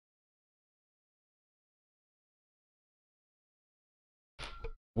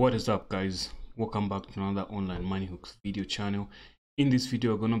What is up, guys? Welcome back to another online money hooks video channel. In this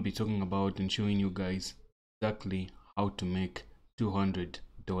video, we're going to be talking about and showing you guys exactly how to make $200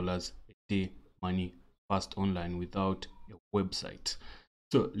 a day money fast online without a website.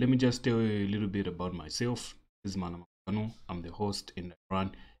 So let me just tell you a little bit about myself. This is Manama Kanu. I'm the host and I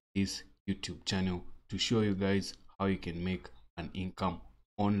run this YouTube channel to show you guys how you can make an income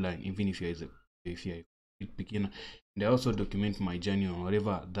online, even if you're a beginner. And I also document my journey on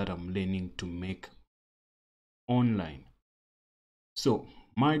whatever that I'm learning to make online. So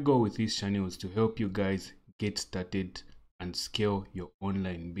my goal with this channel is to help you guys get started and scale your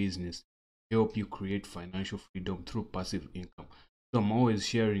online business, help you create financial freedom through passive income. So I'm always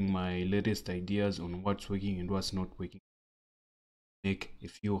sharing my latest ideas on what's working and what's not working. Make a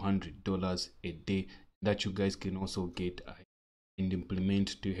few $100 a day that you guys can also get and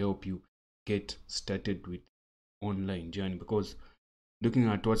implement to help you get started with online journey. Because looking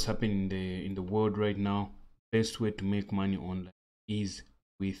at what's happening in the world right now, best way to make money online is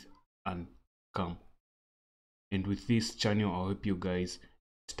with an income. And with this channel, I'll help you guys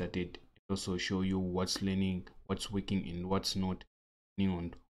started and also show you what's working and what's not, depending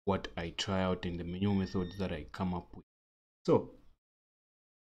on what I try out and the new methods that I come up with. So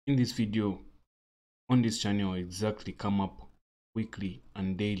in this video on this channel, I exactly come up weekly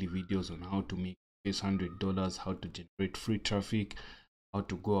and daily videos on how to make this $100, how to generate free traffic, how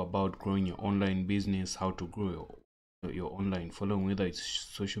to go about growing your online business, how to grow your online following, whether it's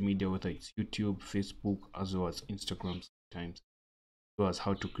social media, whether it's YouTube, Facebook, as well as Instagram sometimes, as well as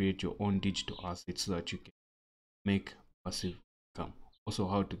how to create your own digital assets so that you can make passive income. Also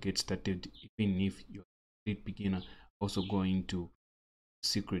how to get started even if you're a complete beginner. Also go into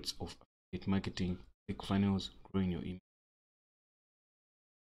secrets of affiliate marketing, like funnels, growing your email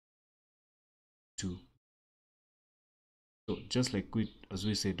too. So just like as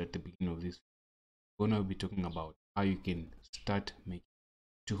we said at the beginning of this, we're going to be talking about how you can start making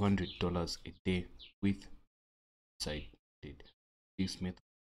 $200 a day with side this method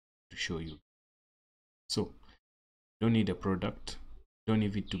to show you. So don't need a product, don't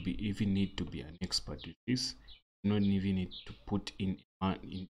even need to be an expert with this, you don't even need to put in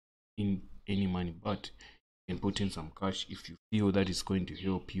any money, but you can put in some cash if you feel that is going to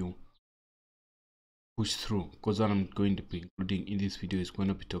help you push through. Because what I'm going to be including in this video is going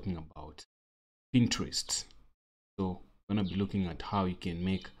to be talking about Pinterest. So we're going to be looking at how you can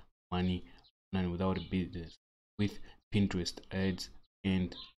make money and without a business with Pinterest ads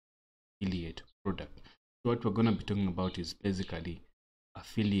and affiliate product. So what we're going to be talking about is basically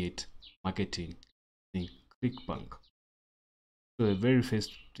affiliate marketing in ClickBank. So the very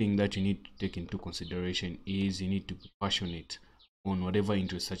first thing that you need to take into consideration is you need to be passionate on whatever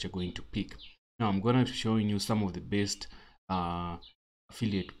interest that you're going to pick. Now I'm going to be showing you some of the best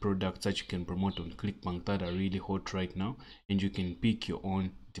affiliate products that you can promote on ClickBank that are really hot right now, and you can pick your own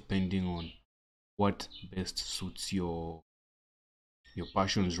depending on what best suits your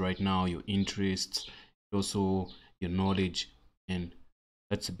passions right now, your interests, also your knowledge, and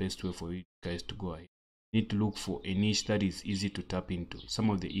that's the best way for you guys to go ahead. You need to look for a niche that is easy to tap into.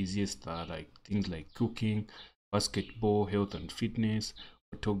 Some of the easiest are like things like cooking, basketball, health and fitness,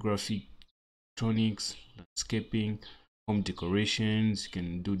 photography, electronics, landscaping, home decorations. You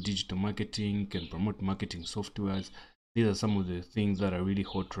can do digital marketing, you can promote marketing softwares. These are some of the things that are really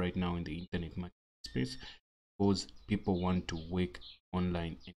hot right now in the internet marketing space, because people want to work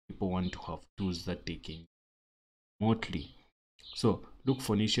online and people want to have tools that they can remotely. So look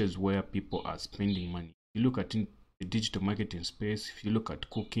for niches where people are spending money. If you look at in the digital marketing space, if you look at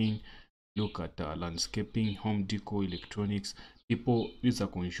cooking, look at landscaping, home decor, electronics, these are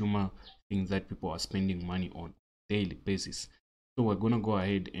consumer things that people are spending money on daily basis. So we're gonna go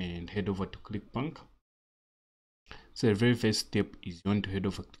ahead and head over to ClickBank. So the very first step is you want to head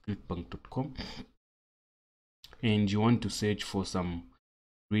over to clickbank.com and you want to search for some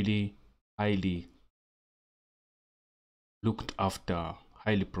really highly looked after,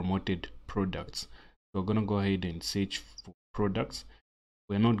 highly promoted products. So we're gonna go ahead and search for products.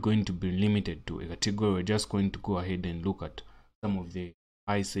 We're not going to be limited to a category, we're just going to go ahead and look at some of the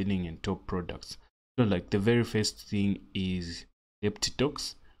high selling and top products. So like the very first thing is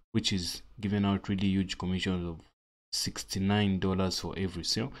Leptitox, which is giving out really huge commissions of $69 for every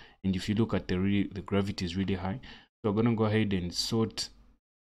sale. And if you look at the gravity is really high. So we're gonna go ahead and sort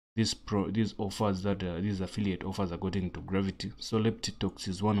these offers that these affiliate offers are going to gravity. So Leptitox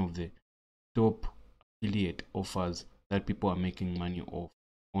is one of the top affiliate offers that people are making money off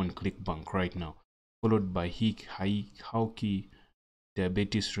on ClickBank right now, followed by Hauki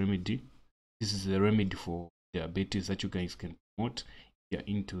diabetes remedy. This is a remedy for diabetes that you guys can promote. you're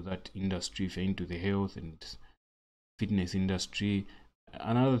into that industry, if you're into the health and fitness industry.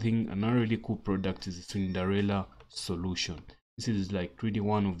 Another really cool product is the Cinderella solution. This is like really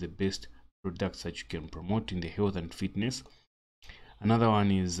one of the best products that you can promote in the health and fitness. Another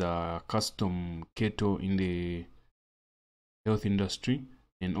one is custom keto in the health industry.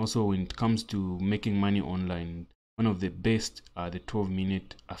 And also when it comes to making money online, one of the best are the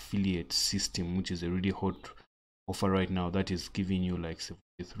 12-minute affiliate system, which is a really hot offer right now that is giving you like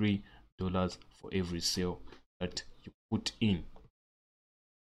 $73 for every sale that you put in.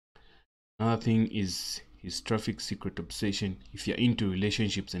 Another thing is his traffic secret obsession. If you're into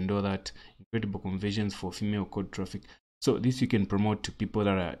relationships and all that, incredible conversions for female code traffic. So this you can promote to people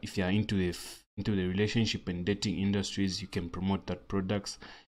that are, if you're into the relationship and dating industries, you can promote that products.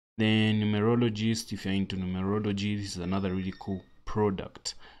 Then numerologist, if you're into numerology, this is another really cool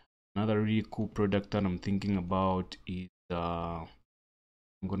product. Another really cool product that I'm thinking about is I'm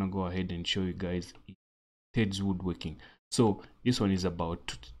gonna go ahead and show you guys Ted's Woodworking. So this is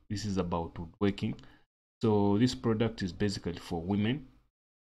about woodworking. So this product is basically for women.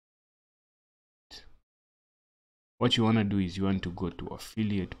 What you want to do is you want to go to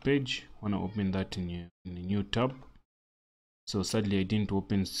affiliate page. Want to open that in a new tab. So sadly I didn't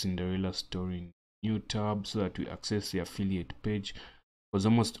open Cinderella store in new tab so that we access the affiliate page, because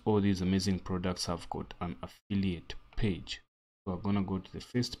almost all these amazing products have got an affiliate page. So we're gonna go to the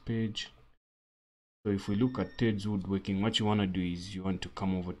first page. So if we look at Ted's Woodworking, what you want to do is you want to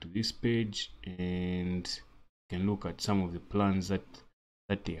come over to this page and you can look at some of the plans that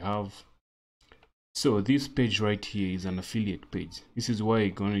they have. So this page right here is an affiliate page. This is where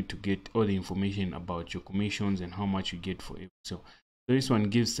you're going to get all the information about your commissions and how much you get for every sale. So this one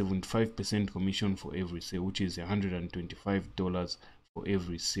gives 75% commission for every sale, which is $125 for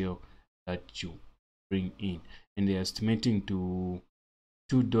every sale that you bring in, and they're estimating to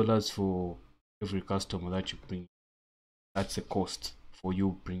 $2 for every customer that you bring. That's a cost for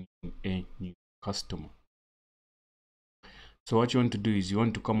you bringing a new customer. So what you want to do is you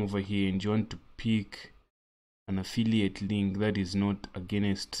want to come over here and you want to pick an affiliate link that is not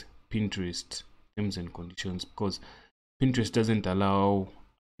against Pinterest terms and conditions, because Pinterest doesn't allow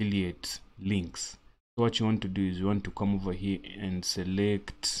affiliate links. So what you want to do is you want to come over here and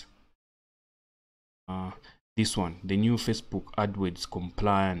select this one, the new Facebook AdWords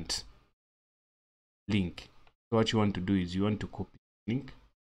compliant link. So what you want to do is you want to copy the link.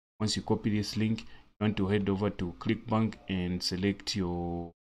 Once you copy this link, you want to head over to ClickBank and select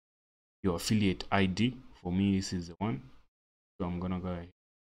your affiliate ID. For me, this is the one, so I'm gonna go ahead,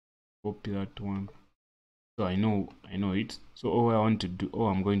 copy that one. So I know it. So all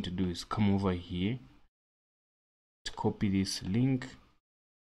I'm going to do is come over here to copy this link.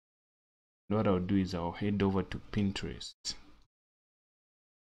 And what I'll do is I'll head over to Pinterest.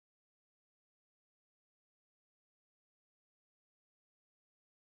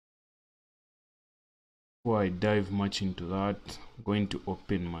 Before I dive much into that, I'm going to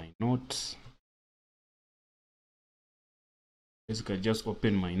open my notes. Basically, just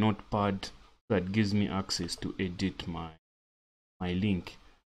open my notepad that gives me access to edit my link.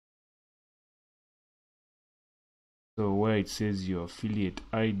 So where it says your affiliate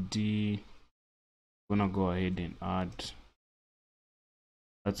ID, I'm gonna go ahead and add.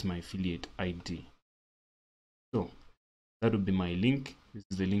 That's my affiliate ID. So that will be my link. This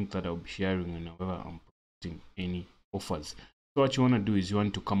is the link that I'll be sharing whenever I'm posting any offers. So what you want to do is you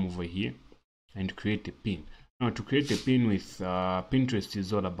want to come over here and create a pin. Now to create a pin with Pinterest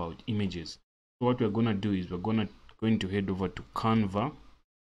is all about images. So what we're gonna do is we're going to head over to Canva.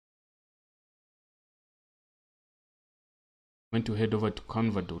 We're going to head over to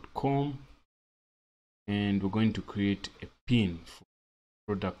canva.com and we're going to create a pin for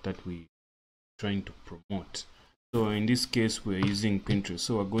the product that we're trying to promote. So in this case we're using Pinterest.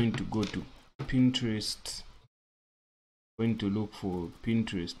 So we're going to go to Pinterest. We're going to look for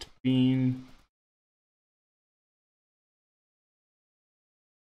Pinterest pin.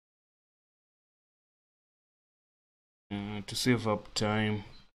 To save up time,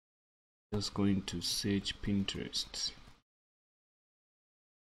 just going to search Pinterest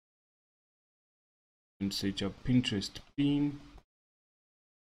and search up Pinterest pin.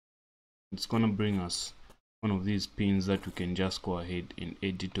 It's gonna bring us one of these pins that we can just go ahead and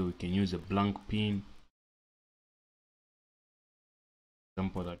edit, or we can use a blank pin,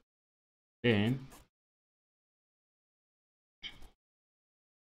 example that. Then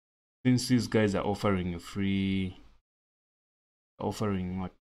since these guys are offering a free, they're offering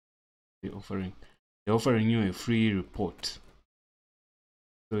you a free report.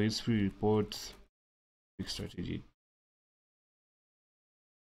 So it's free report, big strategy.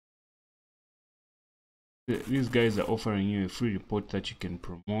 These guys are offering you a free report that you can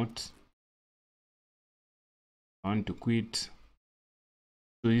promote. I want to quit.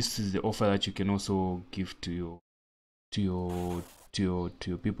 So this is the offer that you can also give to your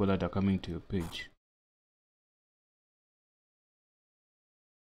people that are coming to your page.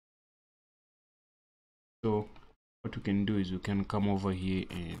 So what we can do is we can come over here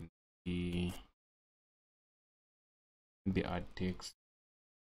and maybe add text.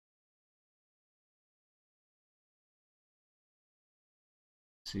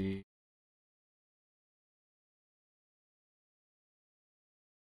 See,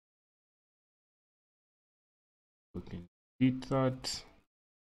 we can delete that.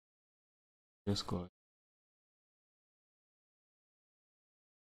 Just go.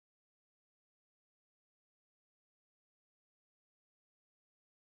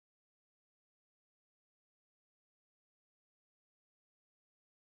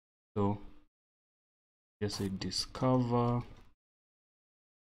 So just say discover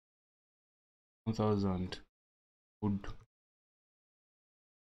 1000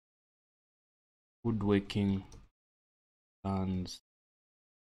 woodworking plans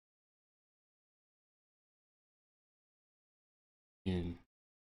in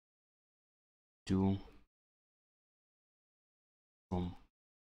do from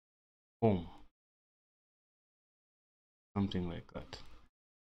home, something like that.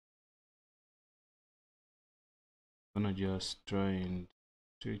 I'm gonna just try and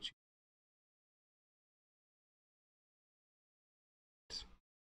switch it.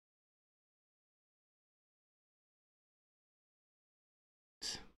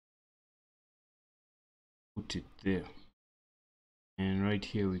 Put it there, and right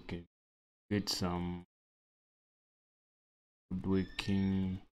here we can get some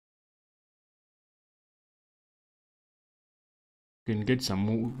woodworking. You can get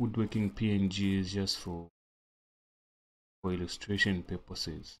some woodworking PNGs just for illustration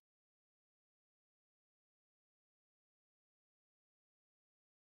purposes.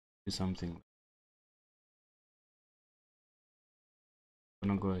 Do something. I'm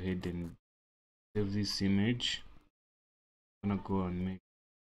gonna go ahead and save this image. I'm gonna go and make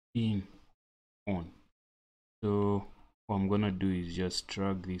pin on. So what I'm gonna do is just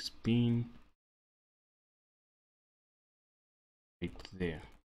drag this pin right there.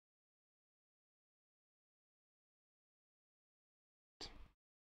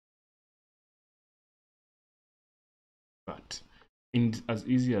 But and as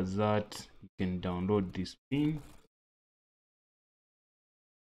easy as that, you can download this pin.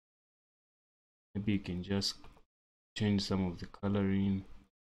 Maybe you can just change some of the coloring.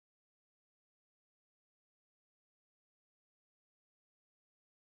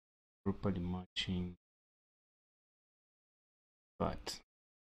 Properly matching, but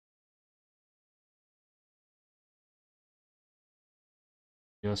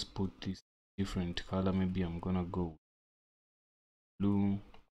just put this different color. Maybe I'm gonna go blue.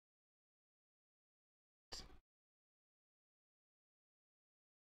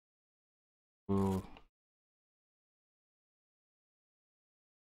 So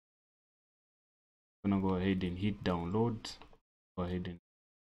I'm gonna go ahead and hit download. Go ahead and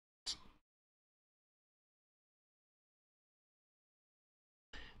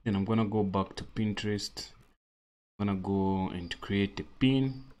then I'm gonna go back to Pinterest. I'm gonna go and create a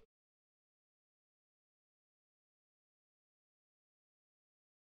pin.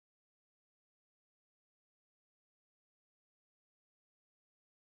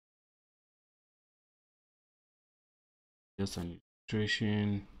 Just an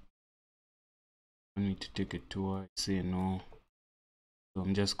illustration. I need to take a tour. I say no. So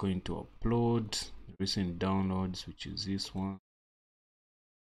I'm just going to upload recent downloads, which is this one.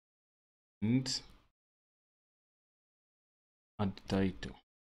 And add title.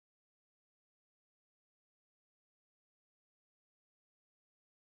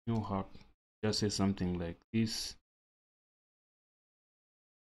 New hack. Just say something like this.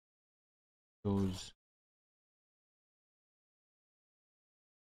 Shows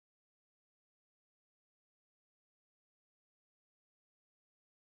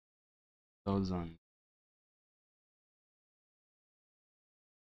thousand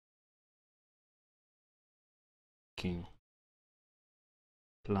king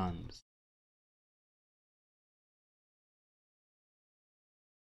plans.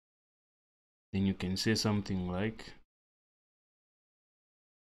 Then you can say something like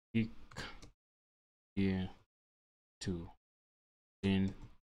click here to then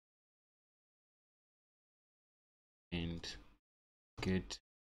and get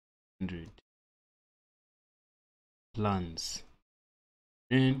 100 plans.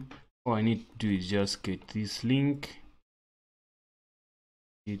 And all I need to do is just get this link,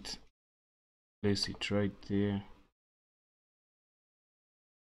 place it right there,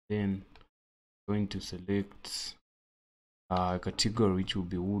 then going to select a category which will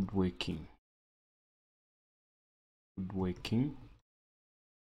be woodworking.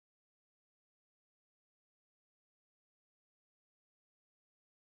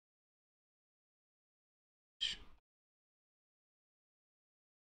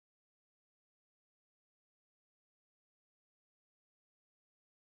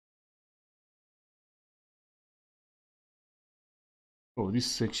 Oh, this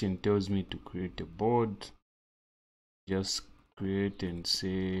section tells me to create a board. Just create and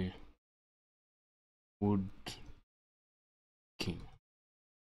say wood king.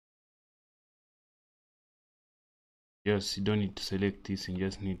 Yes, you don't need to select this, and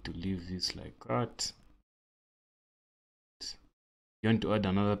just need to leave this like that. If you want to add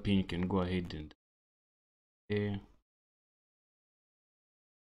another pin, you can go ahead and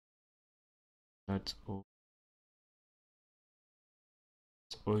that's all.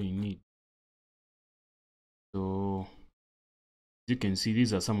 That's all you need. So as you can see,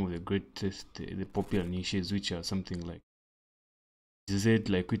 these are some of the greatest, the popular niches, which are something like dessert,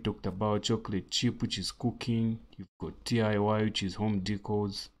 like we talked about, chocolate chip, which is cooking. You've got DIY, which is home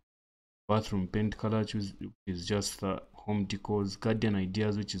decors, bathroom paint color, which is just home decors, garden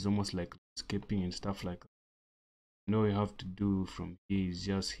ideas, which is almost like landscaping and stuff like that. All you have to do from here is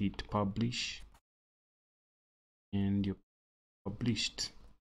just hit publish, and you're published,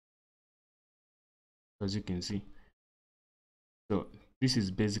 as you can see. So this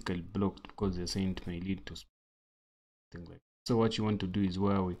is basically blocked because they're saying it may lead to something like that. So what you want to do is,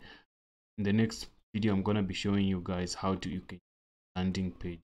 where we in the next video I'm gonna be showing you guys how to you can landing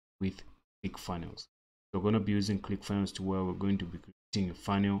page with ClickFunnels. So we're gonna be using ClickFunnels to where we're going to be creating a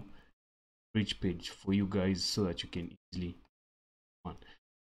funnel bridge page for you guys so that you can easily run.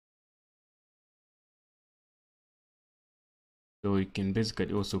 So you can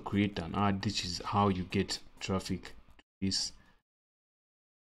basically also create an ad, which is how you get traffic to this.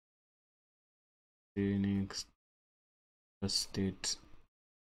 The next state,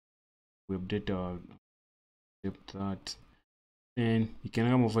 we update our that, then you can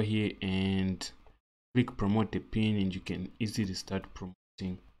come over here and click promote a pin, and you can easily start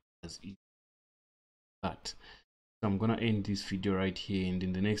promoting as easy as that. So I'm gonna end this video right here, and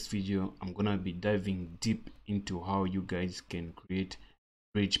in the next video I'm gonna be diving deep into how you guys can create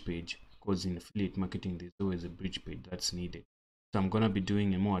bridge page, because in affiliate marketing there's always a bridge page that's needed. So I'm gonna be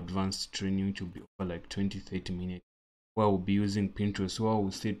doing a more advanced training, which will be over like 20-30 minutes, where we'll be using Pinterest, where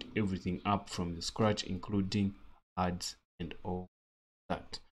we'll set everything up from the scratch, including ads and all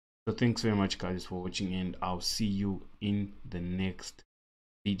that. So thanks very much guys for watching, and I'll see you in the next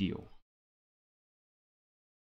video.